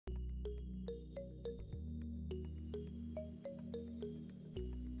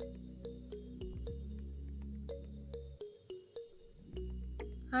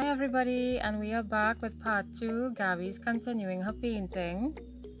Hi everybody, and we are back with part 2. Gabby's continuing her painting,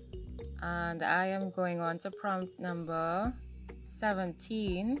 and I am going on to prompt number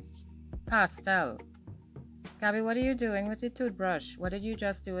 17, pastel. Gabby, what are you doing with your toothbrush? What did you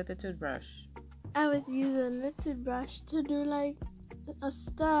just do with the toothbrush? I was using the toothbrush to do like a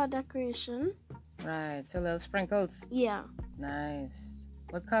star decoration. Right, so little sprinkles. Yeah. Nice.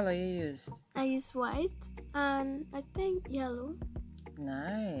 What color you used? I used white and I think yellow.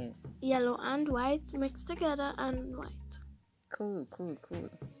 Nice. Yellow and white mixed together and white. Cool.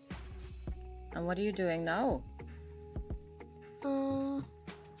 And what are you doing now? I'm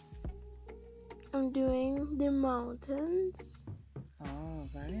doing the mountains. Oh,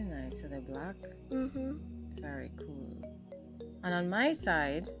 very nice. So they're black? Mm-hmm. Very cool. And on my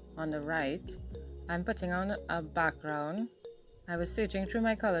side, on the right, I'm putting on a background. I was searching through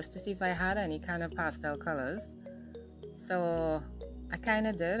my colors to see if I had any kind of pastel colors. So I kind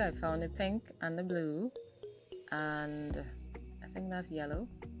of did. I found the pink and the blue, and I think that's yellow.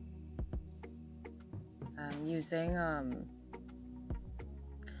 I'm using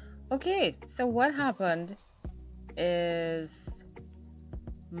okay, so what happened is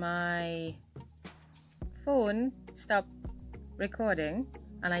my phone stopped recording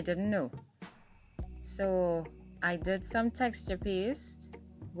and I didn't know. So I did some texture paste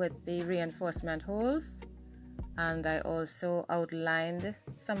with the reinforcement holes, and I also outlined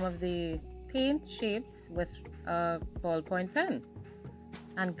some of the paint shapes with a ballpoint pen.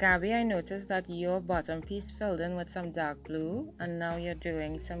 And Gabby, I noticed that your bottom piece filled in with some dark blue, and now you're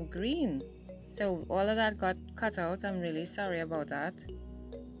doing some green. So all of that got cut out. I'm really sorry about that,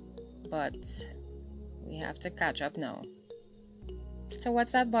 but we have to catch up now. So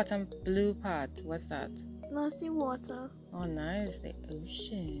what's that bottom blue part? What's that? That's the water. Oh, nice. The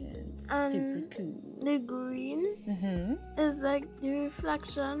ocean. And super cool. the green is like the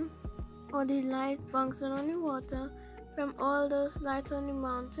reflection or the light bouncing on the water from all those lights on the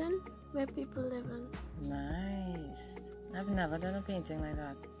mountain where people live in. Nice. I've never done a painting like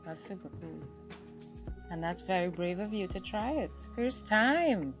that. That's super cool. And that's very brave of you to try it. First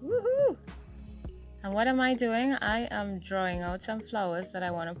time. Woohoo! And what am I doing? I am drawing out some flowers that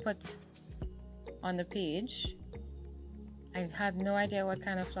I want to put on the page. I had no idea what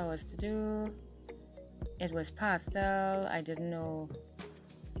kind of flowers to do. It was pastel. I didn't know,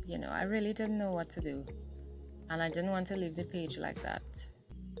 I really didn't know what to do. And I didn't want to leave the page like that.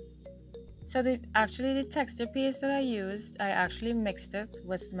 So the texture paste that I used, I actually mixed it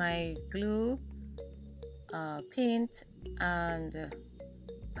with my glue, paint, and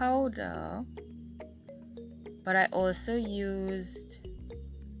powder. But I also used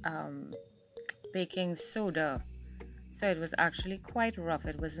baking soda. So it was actually quite rough.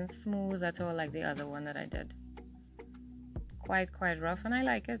 It wasn't smooth at all like the other one that I did. Quite rough, and I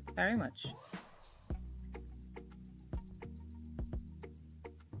like it very much.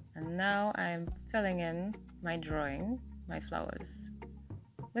 And now I'm filling in my drawing, my flowers,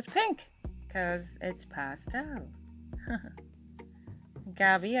 with pink, because it's pastel.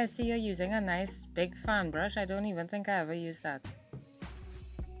 Gabby, I see you're using a nice big fan brush. I don't even think I ever used that.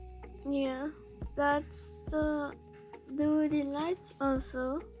 Yeah, that's to do the lights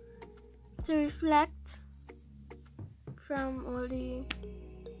also to reflect from all the,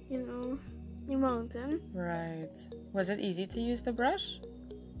 the mountain. Right. Was it easy to use the brush?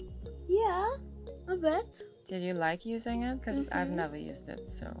 Yeah, a bit. Did you like using it? Because I've never used it,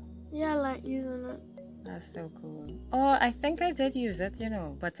 so. Yeah, I like using it. That's so cool. Oh, I think I did use it,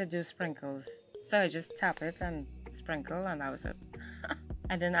 but to do sprinkles. So I just tap it and sprinkle, and that was it.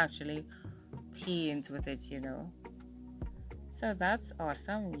 I didn't actually paint with it, So that's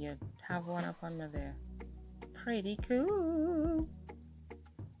awesome. You have one up on me there. Pretty cool.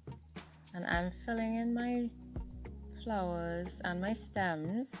 And I'm filling in my flowers and my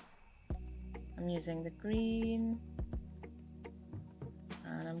stems. I'm using the green.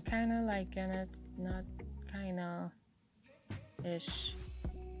 And I'm kind of liking it. Not kinda ish,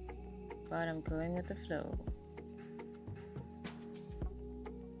 but I'm going with the flow.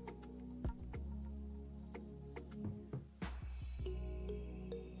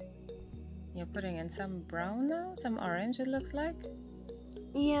 You're putting in some brown now, some orange it looks like.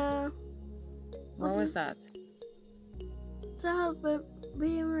 Yeah. What was that? To help it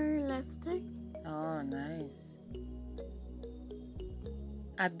be realistic. Oh, nice.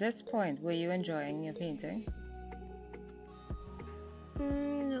 At this point, were you enjoying your painting?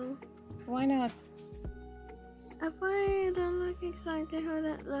 No. Why not? I probably don't look exactly how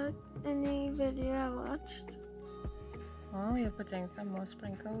that looked in the video I watched. Oh, you're putting some more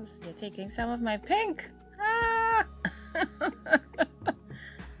sprinkles. You're taking some of my pink. Ah!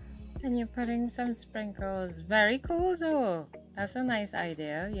 And you're putting some sprinkles. Very cool though. That's a nice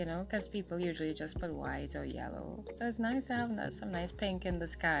idea, you know, because people usually just put white or yellow. So it's nice to have some nice pink in the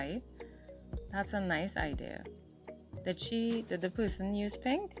sky. That's a nice idea. Did the person use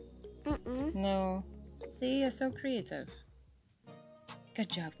pink? No. See, you're so creative. Good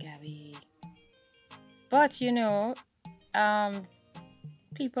job, Gabby. But you know, their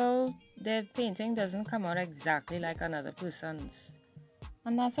painting doesn't come out exactly like another person's.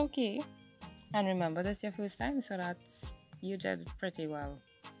 And that's okay. And remember, this is your first time, so you did pretty well.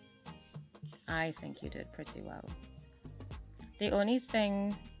 I think you did pretty well. The only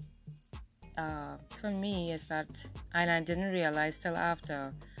thing for me is that, and I didn't realize till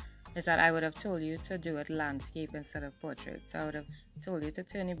after, is that I would have told you to do it landscape instead of portrait. So I would have told you to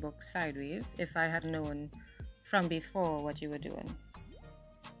turn your book sideways if I had known from before what you were doing.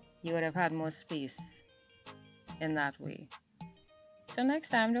 You would have had more space in that way. So next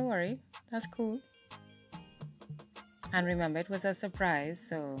time, don't worry. That's cool. And remember, it was a surprise,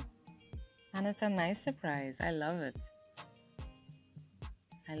 and it's a nice surprise. I love it.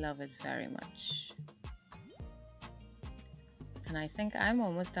 I love it very much. And I think I'm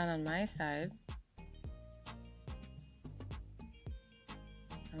almost done on my side.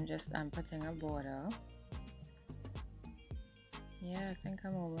 I'm putting a border. Yeah, I think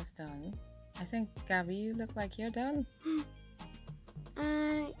I'm almost done. I think, Gabby, you look like you're done.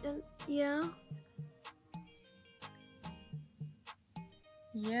 Yeah.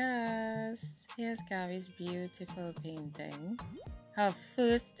 Yes, here's Gabby's beautiful painting. Her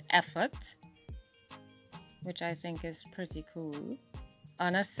first effort, which I think is pretty cool.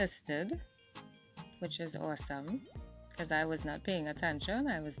 Unassisted, which is awesome, because I was not paying attention.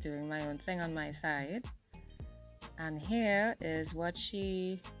 I was doing my own thing on my side. And here is what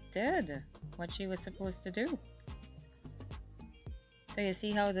she did, what she was supposed to do. So you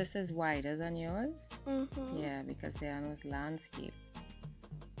see how this is wider than yours? Yeah, because there was landscape.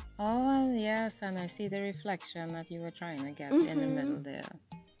 Oh, yes, and I see the reflection that you were trying to get in the middle there.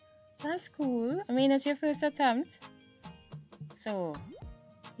 That's cool. I mean, it's your first attempt. So,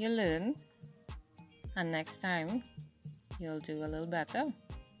 you learn. And next time, you'll do a little better.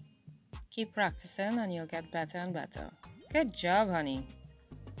 Keep practicing and you'll get better and better. Good job, honey.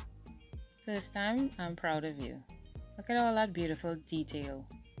 First time, I'm proud of you. Look at all that beautiful detail.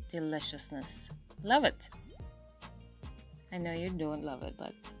 Deliciousness. Love it. I know you don't love it,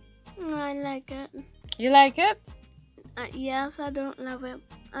 but... I like it. You like it? Yes, I don't love it.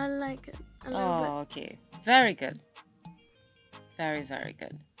 I like it a little bit. Oh, okay. Very good. Very, very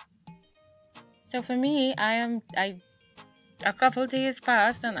good. So for me, a couple days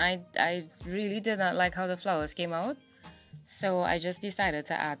passed and I really did not like how the flowers came out. So I just decided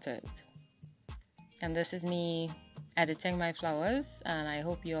to add to it. And this is me editing my flowers, and I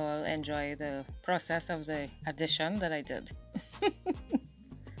hope you all enjoy the process of the addition that I did.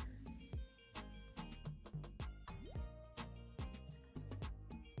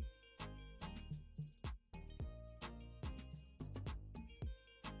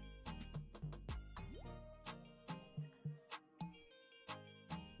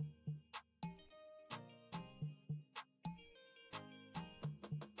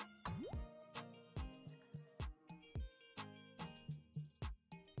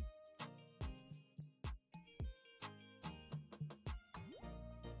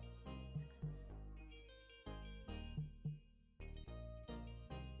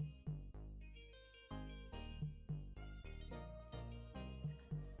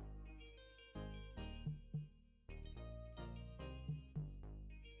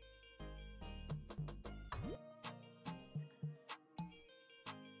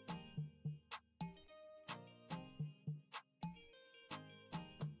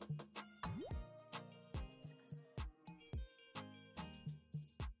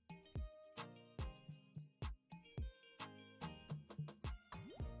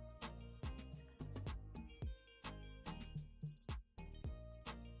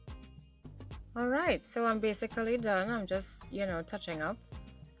 Alright, so I'm basically done. I'm just, touching up.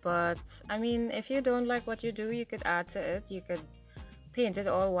 But, I mean, if you don't like what you do, you could add to it. You could paint it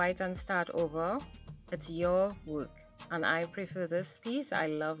all white and start over. It's your work. And I prefer this piece. I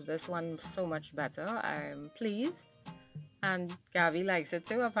love this one so much better. I'm pleased. And Gabby likes it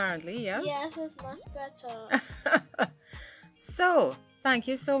too, apparently, yes? Yes, it's much better. So, thank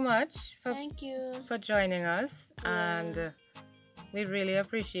you so much Thank you for joining us. Yeah. And we really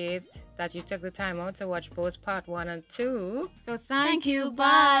appreciate that you took the time out to watch both part 1 and 2. So thank you.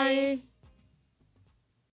 Bye.